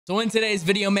So in today's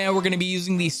video, man, we're going to be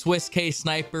using the Swiss K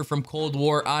sniper from Cold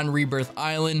War on Rebirth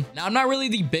Island. Now, I'm not really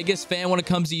the biggest fan when it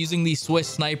comes to using the Swiss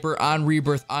sniper on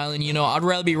Rebirth Island. You know, I'd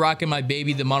rather be rocking my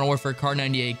baby, the Modern Warfare Kar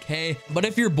 98K. But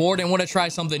if you're bored and want to try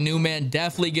something new, man,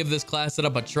 definitely give this class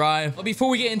setup a try. But before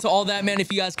we get into all that, man,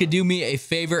 if you guys could do me a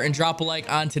favor and drop a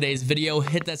like on today's video,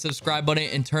 hit that subscribe button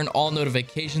and turn all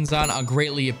notifications on, I'll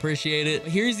greatly appreciate it.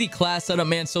 But here's the class setup,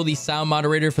 man. So the sound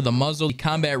moderator for the muzzle, the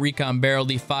combat recon barrel,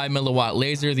 the 5mm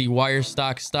laser, the wire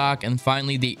stock, and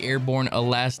finally the airborne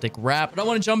elastic wrap. But I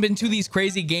want to jump into these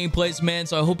crazy gameplays, man,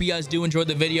 so I hope you guys do enjoy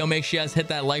the video. Make sure you guys hit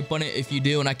that like button if you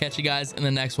do, and I'll catch you guys in the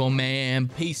next one, man.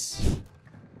 Peace.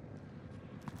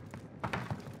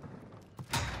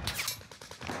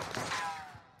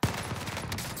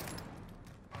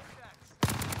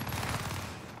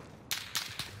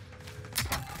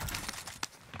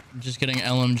 I'm just getting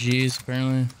LMGs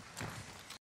apparently.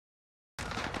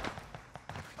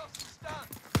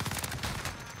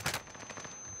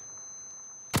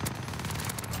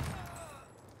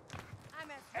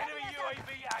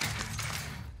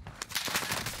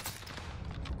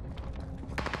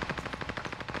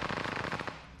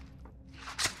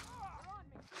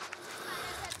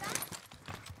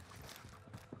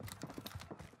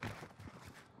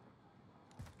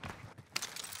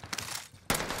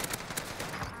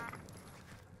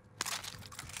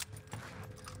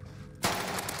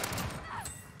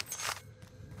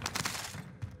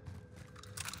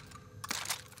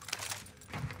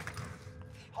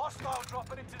 Hostile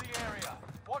dropping into the area.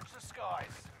 Watch the skies.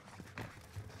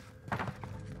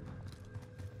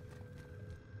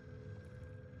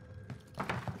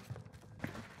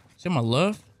 See my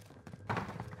love?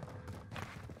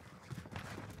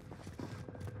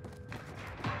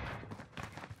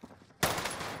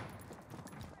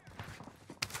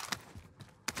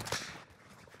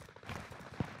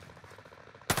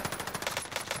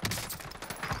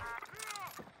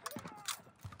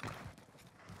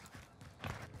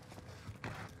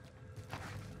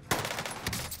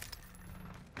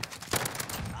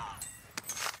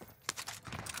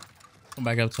 Come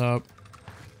back up top.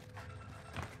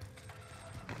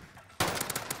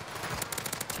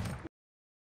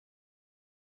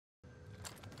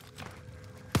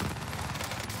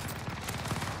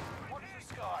 Watch the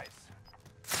skies.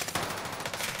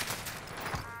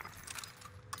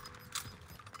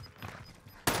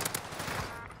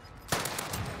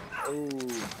 Oh.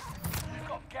 You've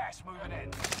got gas moving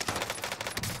in.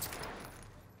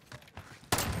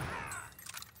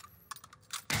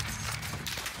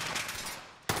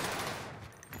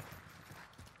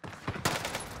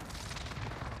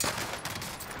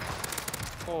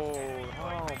 Oh,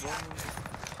 no, bro.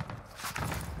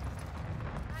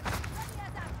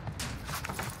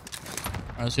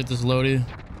 Alright, let's get this loaded.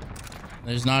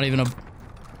 There's not even a...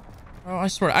 Oh, I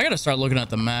swear, I gotta start looking at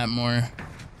the map more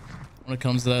when it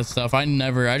comes to that stuff. I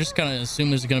just kind of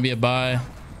assume there's gonna be a buy.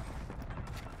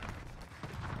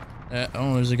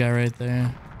 Oh, there's a guy right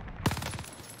there.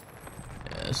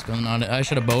 Yeah, it's going on. I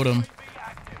should have bowed him.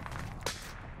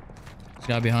 This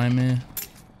guy behind me.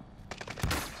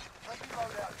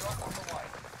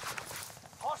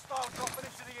 Hostile dropping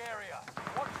into the area.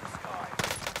 Watch the skies.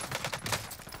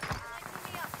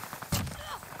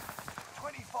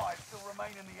 25 still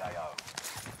remain in the AO.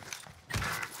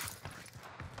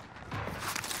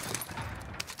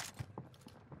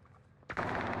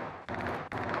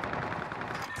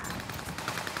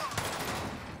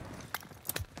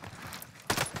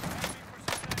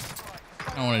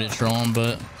 I wanted to troll him,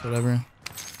 but whatever.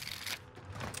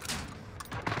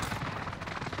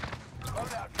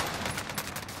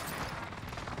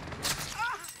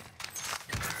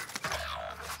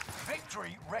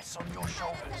 Victory rests on your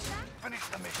shoulders. Finish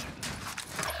the mission.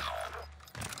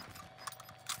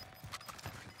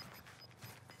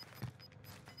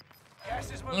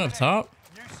 Gas is moving Up top?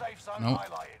 in. New safe zone Nope.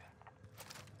 highlighted.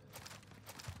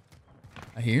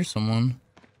 I hear someone.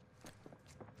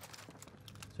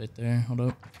 It's right there. Hold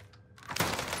up.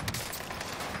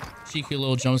 Cheeky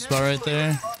little jump spot right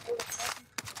there.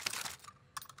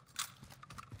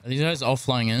 Are these guys all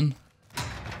flying in?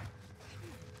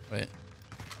 Wait.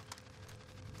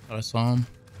 Thought I saw them.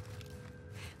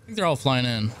 I think they're all flying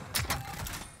in.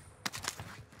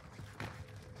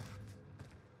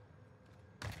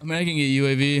 I mean, I can get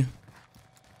UAV.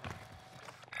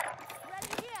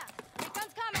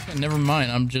 Okay, never mind.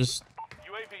 I'm just...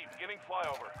 UAV beginning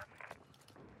flyover.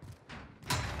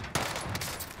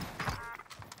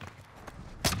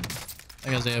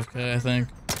 That guy's AFK, I think.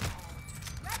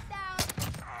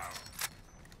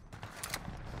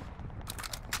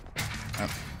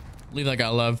 Leave that guy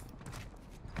alive.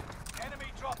 Enemy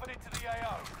dropping into the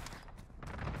AO.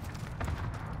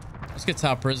 Let's get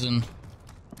top prison.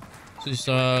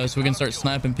 So we can start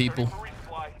sniping people.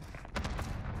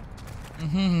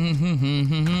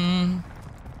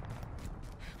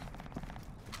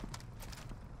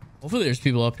 Hopefully there's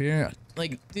people up here.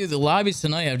 Like, dude, the lobbies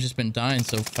tonight have just been dying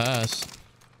so fast.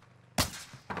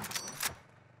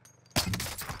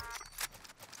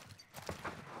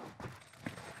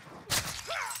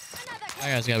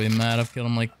 That guy's gotta be mad. I've killed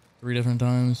him like 3 different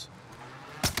times.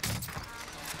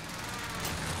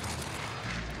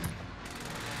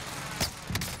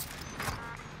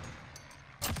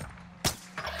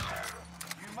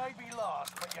 You may be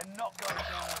lost, but you're not going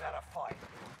down without a fight.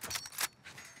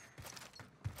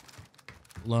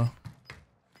 Low.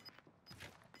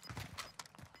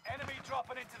 Enemy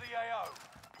dropping into the AO.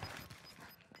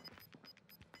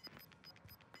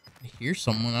 I hear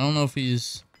someone. I don't know if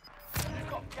he's... You've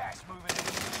got gas moving in.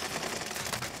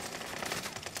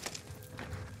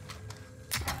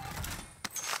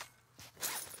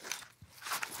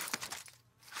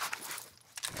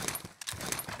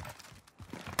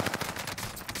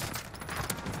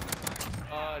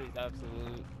 Oh, he's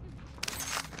absolute.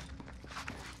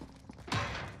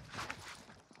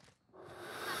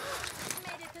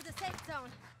 Made it to the safe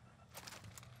zone.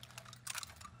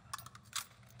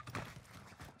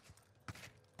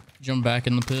 Jump back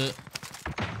in the pit.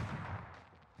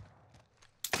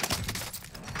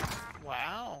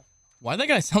 Wow. Why'd that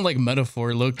guy sound like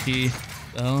Metaphor, low-key?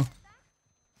 The hell?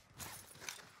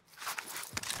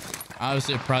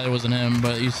 Obviously, it probably wasn't him,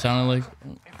 but he sounded like...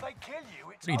 If they kill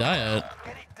you, it's Where'd he die over. at?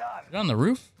 Get it done. Is it on the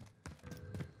roof?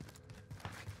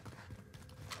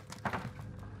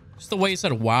 Just the way he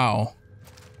said, wow.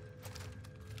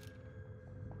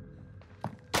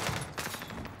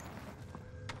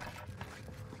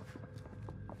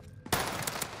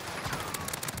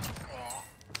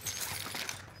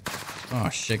 Oh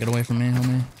shit, get away from me,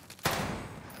 homie.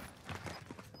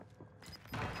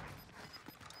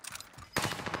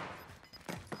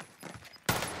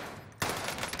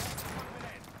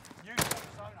 Use that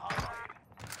zone highlighted.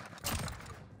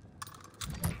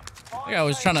 That guy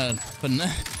was trying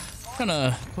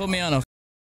to put me on a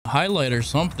highlight or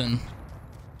something.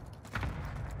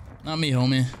 Not me,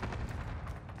 homie.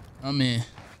 Not me.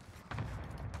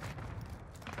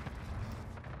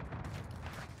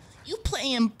 You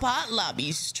playing bot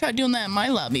lobbies? Try doing that in my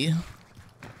lobby.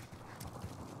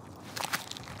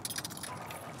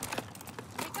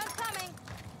 Recon coming.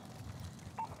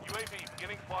 UAV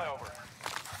beginning flyover.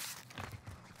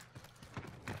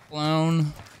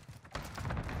 Clown.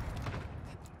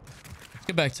 Let's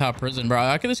get back top prison, bro.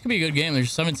 I think this could be a good game.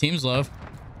 There's 7 teams left.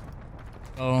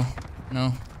 Oh,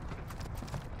 no.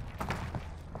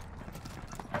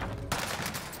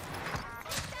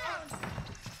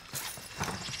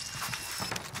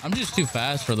 I'm just too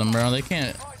fast for them, bro. They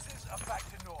can't Prices are back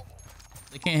to normal.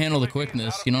 handle the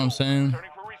quickness, you know what I'm saying? Turning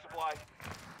for resupply.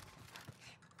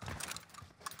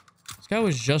 This guy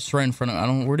was just right in front of me. I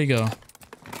don't... Where'd he go?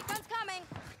 Recon's coming.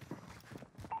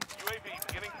 UAV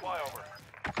beginning flyover.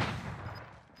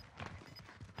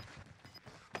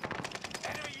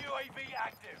 Enemy UAV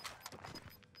active.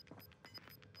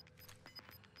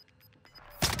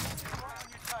 Right on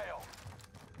your tail.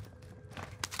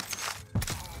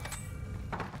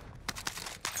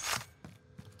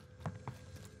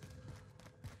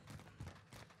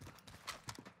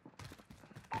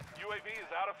 UAV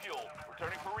is out of fuel.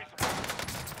 Returning for resupply.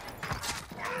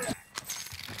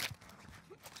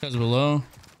 This guy's below.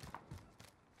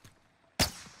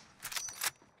 Taking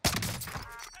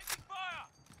fire.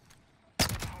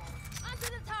 Onto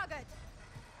the target.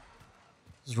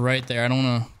 He's right there. I don't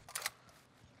wanna...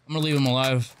 I'm gonna leave him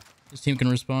alive. This team can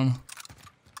respawn.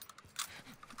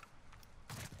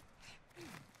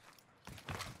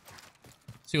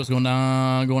 See what's going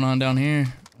on down here.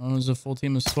 Oh, there's a full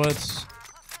team of sweats.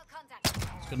 Hostile contact.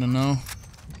 It's good to know.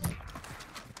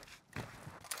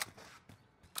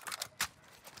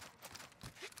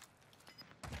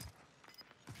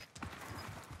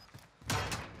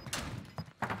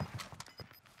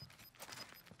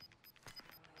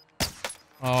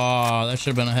 Oh, that should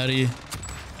have been a heady. Get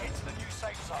to the new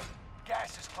safe zone.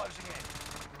 Gas is closing in.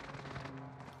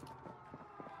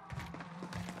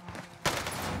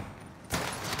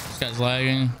 This guy's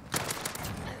lagging. Die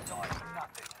for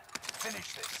nothing.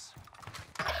 Finish this.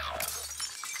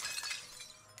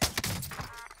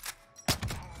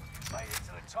 Made it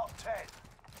to the top 10.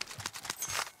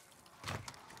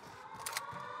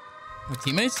 My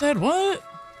teammate said what?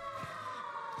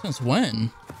 Since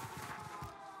when?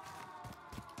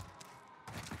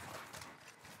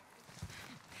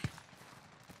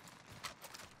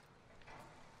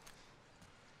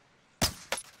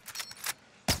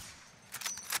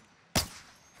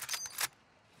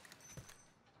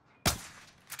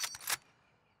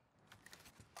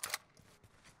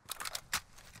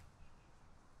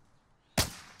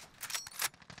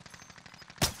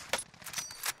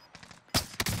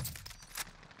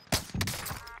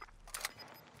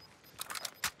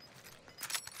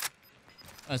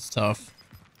 That's tough.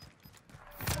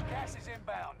 Gas is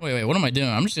inbound. Wait, what am I doing?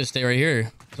 I'm just gonna stay right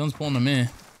here. Someone's pulling to me. You're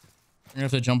gonna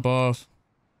have to jump off.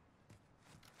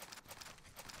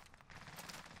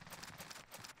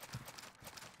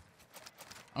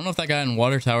 I don't know if that guy in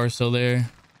water tower is still there.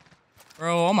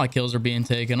 Bro, all my kills are being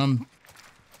taken. I'm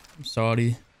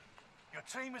salty. Your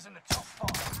team is in the top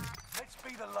 5. Let's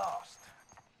be the last.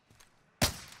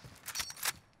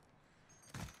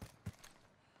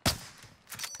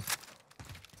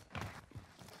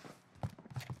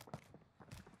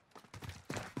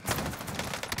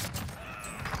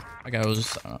 That guy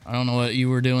was, I don't know what you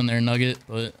were doing there, Nugget,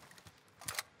 but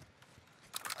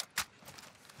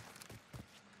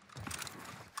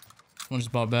someone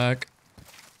just bought back.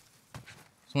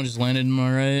 Someone just landed in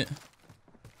my right.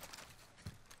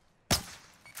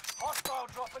 Hostile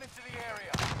dropping into the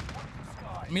area. Watch the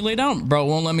sky. Let me lay down. Bro, it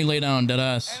won't let me lay down, dead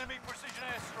ass. Enemy precision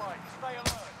airstrike. Stay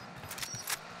alert.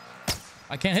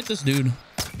 I can't hit this dude. Oh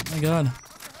my god.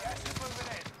 Gas is moving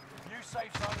in. New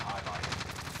safe zone highlighted.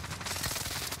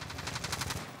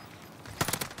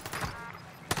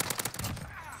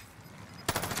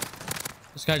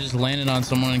 This guy just landed on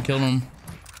someone and killed him.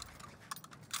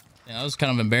 Yeah, that was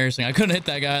kind of embarrassing. I couldn't hit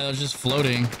that guy. That was just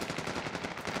floating.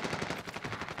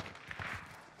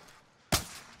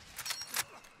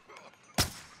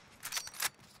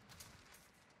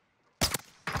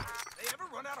 They ever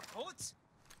run out of bullets?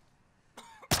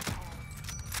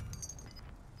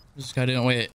 This guy didn't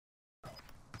wait. Am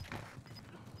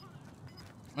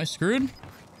I screwed?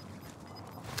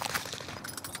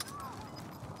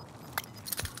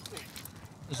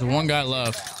 There's one guy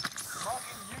left.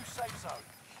 Marking new safe zone.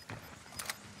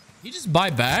 He just buy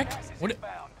back? Gas is What?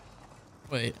 inbound.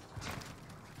 Wait.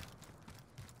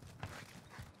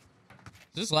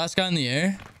 Is this last guy in the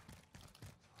air?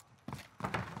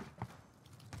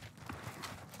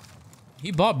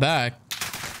 He bought back.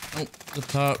 Oh, the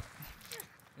top.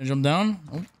 Can I jump down?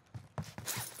 Oh.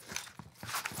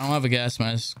 I don't have a gas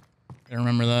mask. Gotta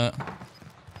remember that.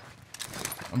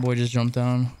 My boy just jumped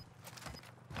down.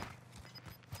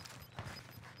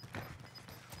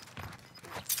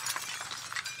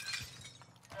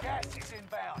 Gas is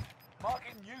inbound.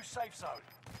 Marking new safe zone.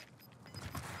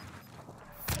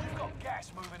 You've got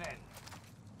gas moving in.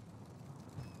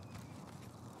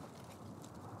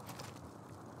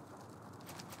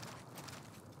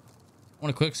 I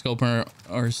want a quick scope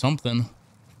or something.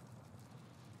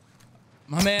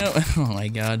 My man. Oh my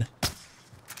god.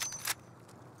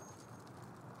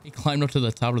 He climbed up to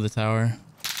the top of the tower.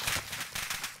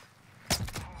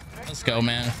 Let's go,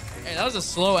 man. Hey, that was a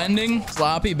slow ending.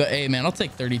 Sloppy, but hey, man, I'll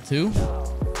take 32.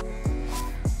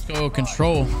 Let's go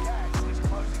control. Gas is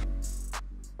closing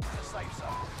the safe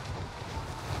zone.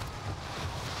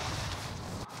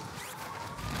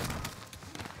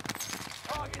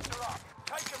 Targets are up.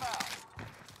 Take them out.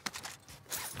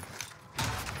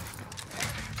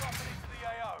 Enemy dropping into the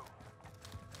AO.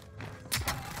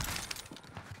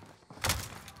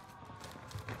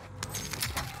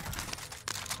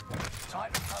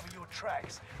 Time to cover your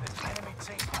tracks. There's enemy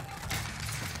team hunting.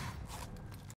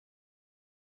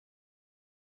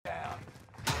 Down.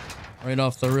 Right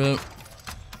off the rip.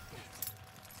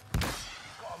 Got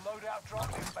a loadout drop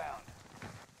inbound.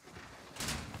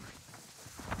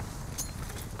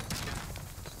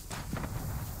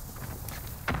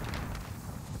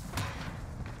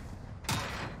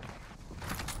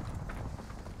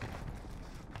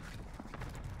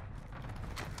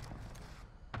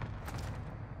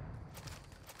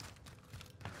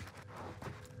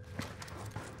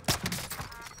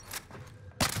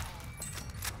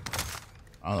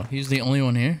 Oh, he's the only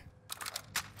one here?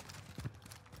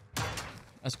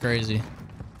 That's crazy.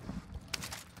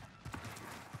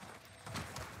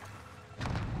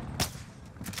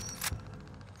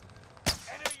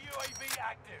 Enemy UAV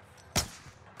active.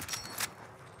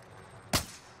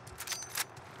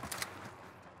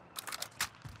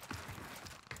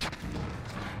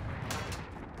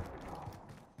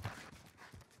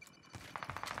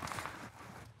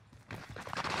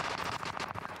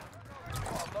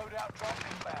 Got a loadout drop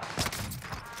inbound.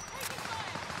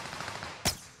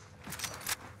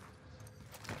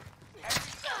 Enemy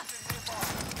soldier nearby.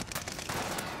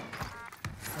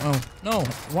 Oh, no.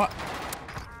 What?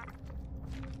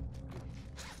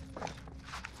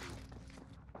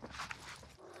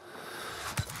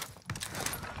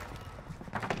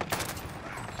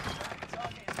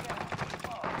 Target is down.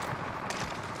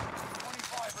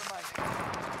 25 remaining.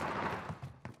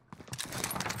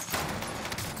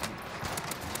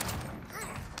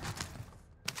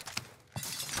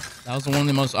 That was one of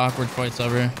the most awkward fights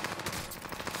ever.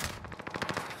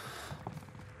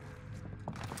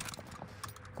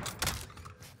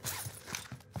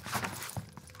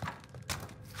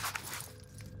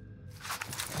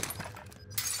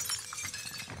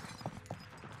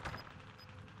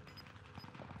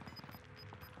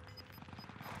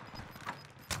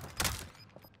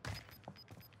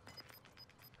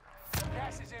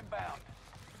 Gas is inbound.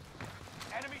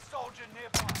 Enemy soldier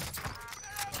nearby.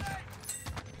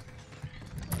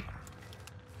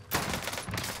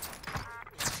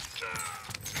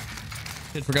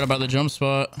 Kid forgot about the jump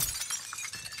spot.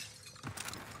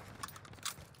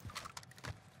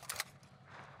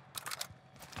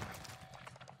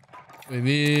 Baby.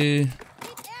 Need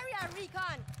area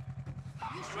recon.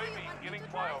 You sure you UAV want me giving to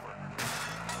try? flyover.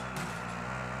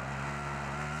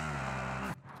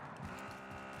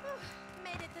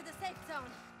 Made it to the safe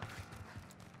zone.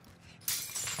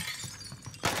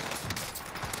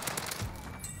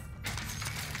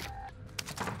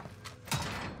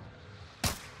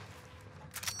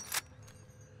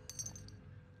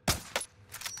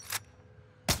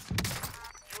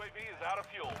 UAV is out of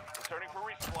fuel. Returning for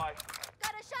resupply.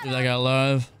 Got a shot. Dude, I got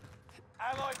live.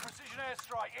 Allied precision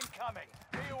airstrike incoming.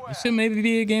 Be aware. This could maybe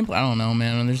be a gameplay. I don't know,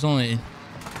 man. There's only.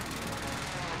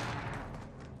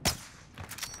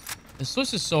 The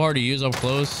Swiss is so hard to use up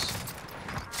close.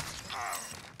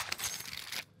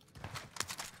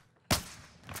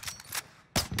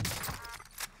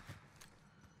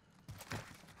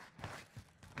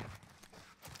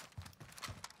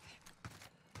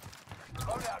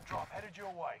 Loadout drop headed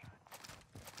your way.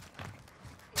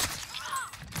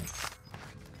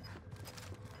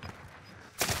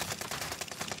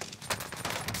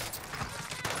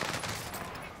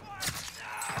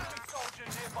 Enemy soldier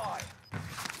nearby.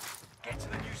 Get to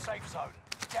the new safe zone.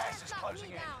 Gas is Knock closing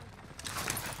me in. down.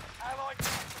 Allied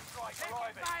precision strike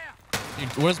arriving.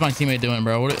 Dude, what is my teammate doing,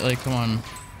 bro? What? Like, come on.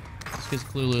 This kid's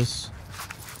clueless.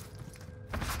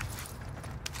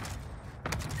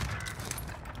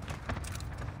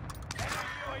 Enemy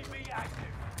UAV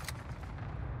active.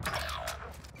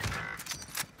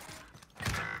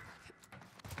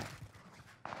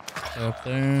 Up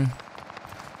there.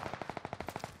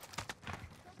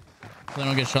 They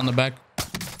don't get shot in the back.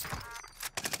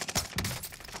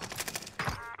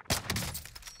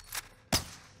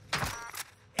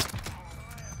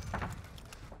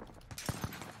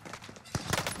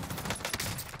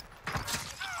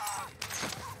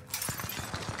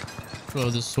 Oh,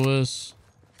 the Swiss.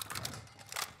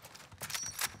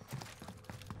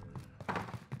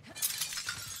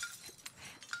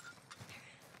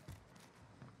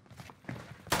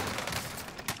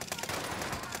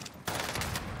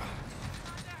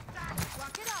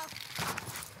 Walk it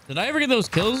off. Did I ever get those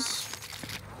kills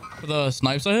for the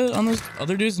snipes I hit on those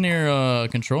other dudes near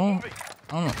control?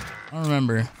 I don't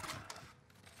remember.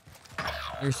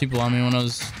 There was people on me when I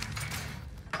was.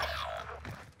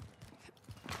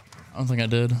 I don't think I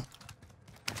did.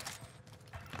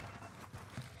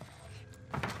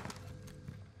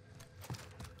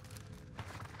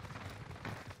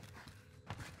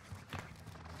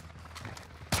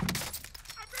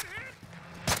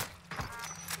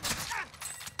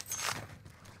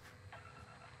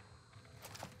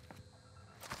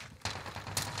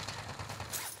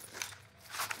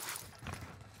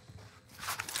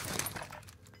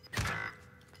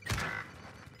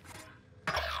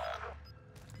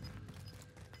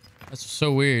 That's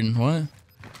so weird. What?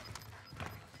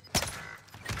 Gas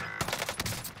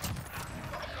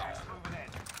moving in.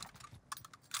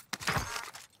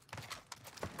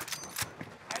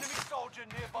 Enemy soldier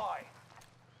nearby.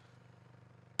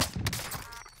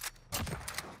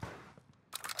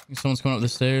 I think someone's coming up the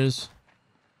stairs.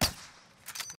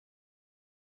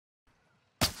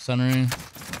 Centering.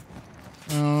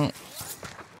 No.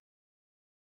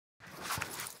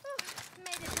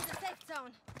 Made it to the safe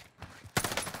zone.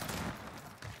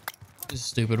 This is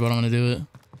stupid, but I'm gonna do it.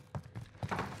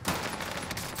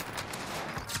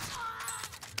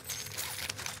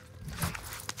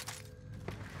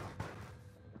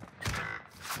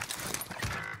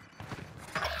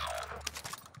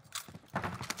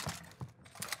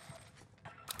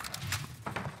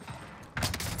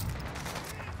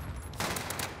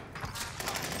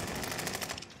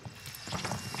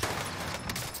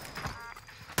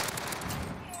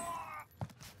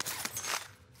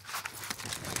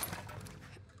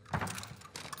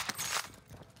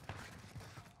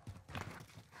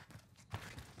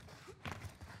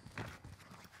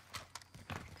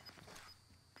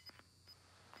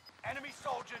 Enemy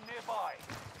soldier nearby.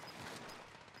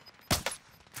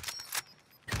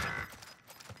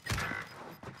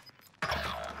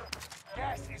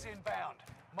 Gas is inbound.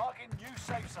 Marking new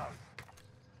safe zone.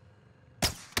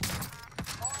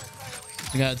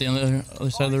 The guy at the other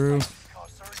side of the roof.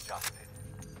 Costs are adjusted.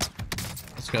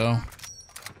 Let's go.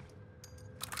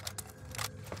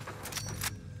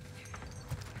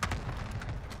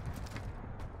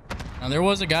 Now there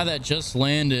was a guy that just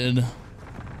landed.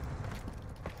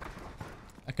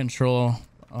 At control.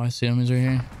 Oh, I see him. He's right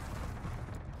here.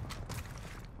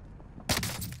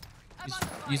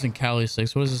 Using Cali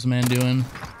 6. What is this man doing?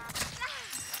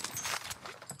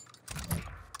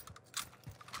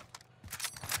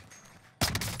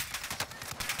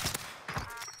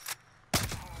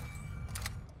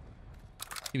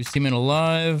 Keep his teammate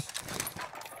alive.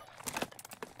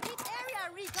 Keep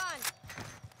area recon.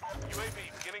 UAV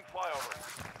beginning flyover.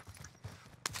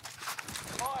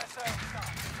 Fire sale start.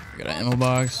 We got an ammo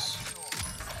box.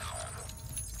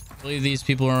 I believe these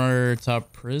people are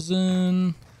top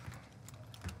prison.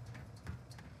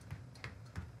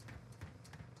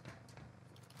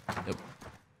 Yep.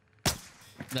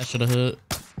 That should have hit.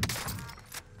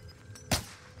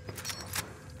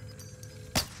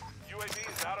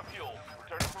 UAV is out of fuel.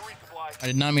 Returning for resupply. I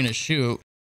did not mean to shoot.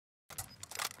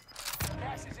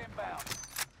 Gas is inbound.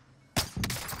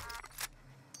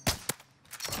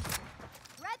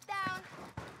 Red down.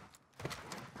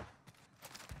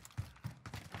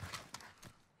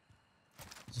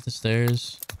 Is it the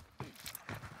stairs?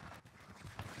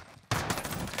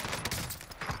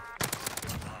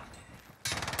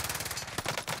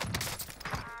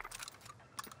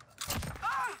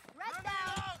 Red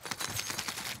down.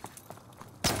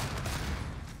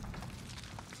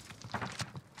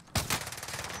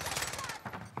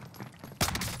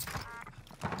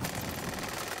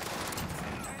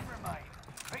 Remain.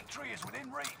 Victory is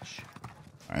within reach.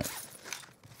 All right.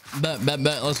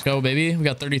 Bet. Let's go, baby. We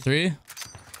got 33.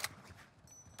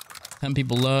 10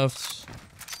 people left.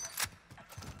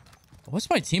 What's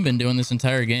my team been doing this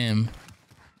entire game?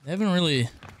 They haven't really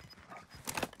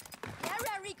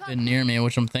Area recon. been near me,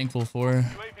 which I'm thankful for.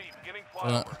 UAV beginning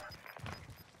flyover.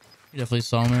 You definitely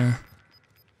saw me. Yep.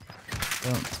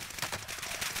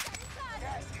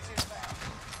 Gas is inbound.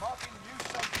 Marking new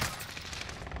safe zone.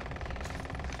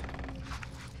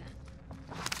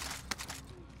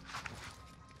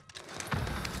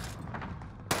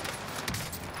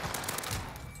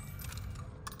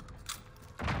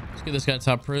 Let's get this guy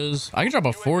top priz. I can drop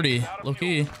a 40. Low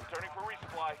key. Returning for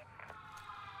resupply.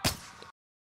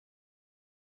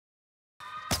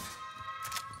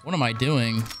 What am I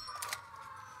doing?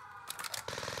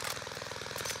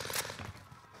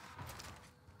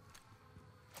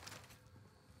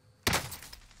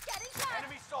 Getting shot.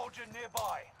 Enemy soldier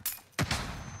nearby.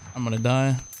 I'm gonna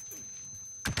die.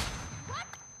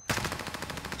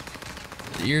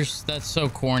 That's so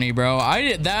corny, bro.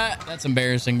 That's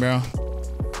embarrassing, bro.